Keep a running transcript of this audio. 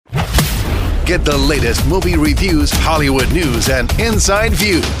Get the latest movie reviews, Hollywood news, and inside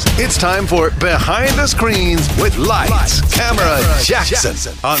views. It's time for Behind the Screens with Lights, Camera,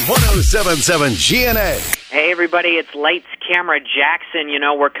 Jackson on 107.7 GNA. Hey, everybody, it's Lights, Camera, Jackson. You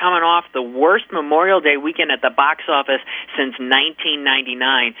know, we're coming off the worst Memorial Day weekend at the box office since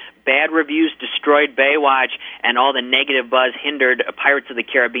 1999. Bad reviews destroyed Baywatch, and all the negative buzz hindered Pirates of the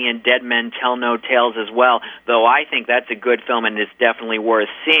Caribbean, Dead Men Tell No Tales as well, though I think that's a good film and it's definitely worth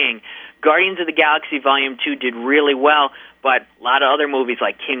seeing. Guardians of the Galaxy Volume 2 did really well, but a lot of other movies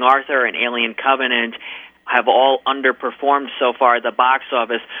like King Arthur and Alien Covenant have all underperformed so far at the box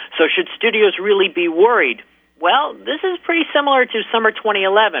office. So should studios really be worried? Well, this is pretty similar to summer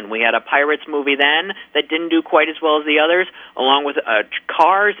 2011. We had a Pirates movie then that didn't do quite as well as the others, along with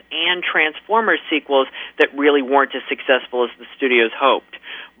Cars and Transformers sequels that really weren't as successful as the studios hoped.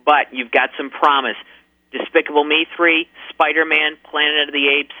 But you've got some promise. Despicable Me 3, Spider-Man, Planet of the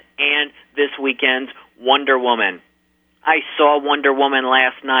Apes, and this weekend's Wonder Woman. I saw Wonder Woman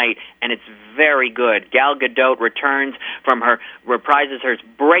last night, and it's very good. Gal Gadot reprises her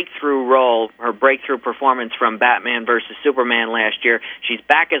breakthrough role, her breakthrough performance from Batman vs. Superman last year. She's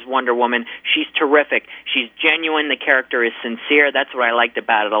back as Wonder Woman. She's terrific. She's genuine. The character is sincere. That's what I liked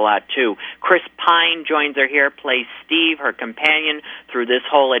about it a lot, too. Chris Pine joins her here, plays Steve, her companion, through this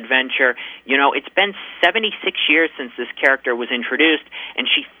whole adventure. You know, it's been 76 years since this character was introduced, and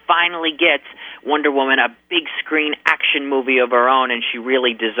she finally gets Wonder Woman a big screen action movie of her own, and she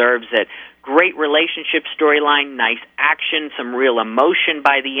really deserves it. Great relationship storyline, nice action, some real emotion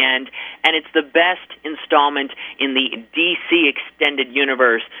by the end, and it's the best installment in the DC Extended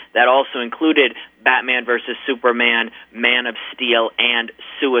Universe that also included Batman vs. Superman, Man of Steel, and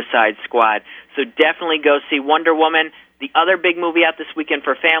Suicide Squad. So definitely go see Wonder Woman. The other big movie out this weekend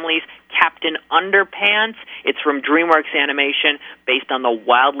for families, Captain Underpants. It's from DreamWorks Animation, based on the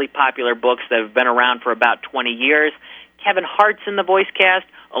wildly popular books that have been around for about 20 years. Kevin Hart's in the voice cast,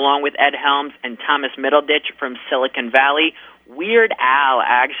 along with Ed Helms and Thomas Middleditch from Silicon Valley. Weird Al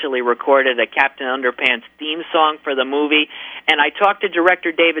actually recorded a Captain Underpants theme song for the movie, and I talked to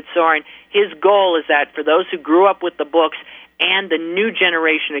director David Soren. His goal is that for those who grew up with the books and the new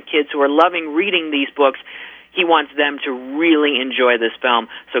generation of kids who are loving reading these books, he wants them to really enjoy this film.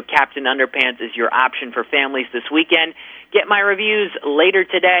 So Captain Underpants is your option for families this weekend. Get my reviews later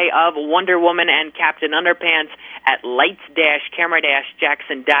today of Wonder Woman and Captain Underpants at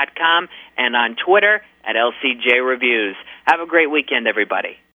lights-camera-jackson.com and on Twitter at LCJ Reviews. Have a great weekend, everybody.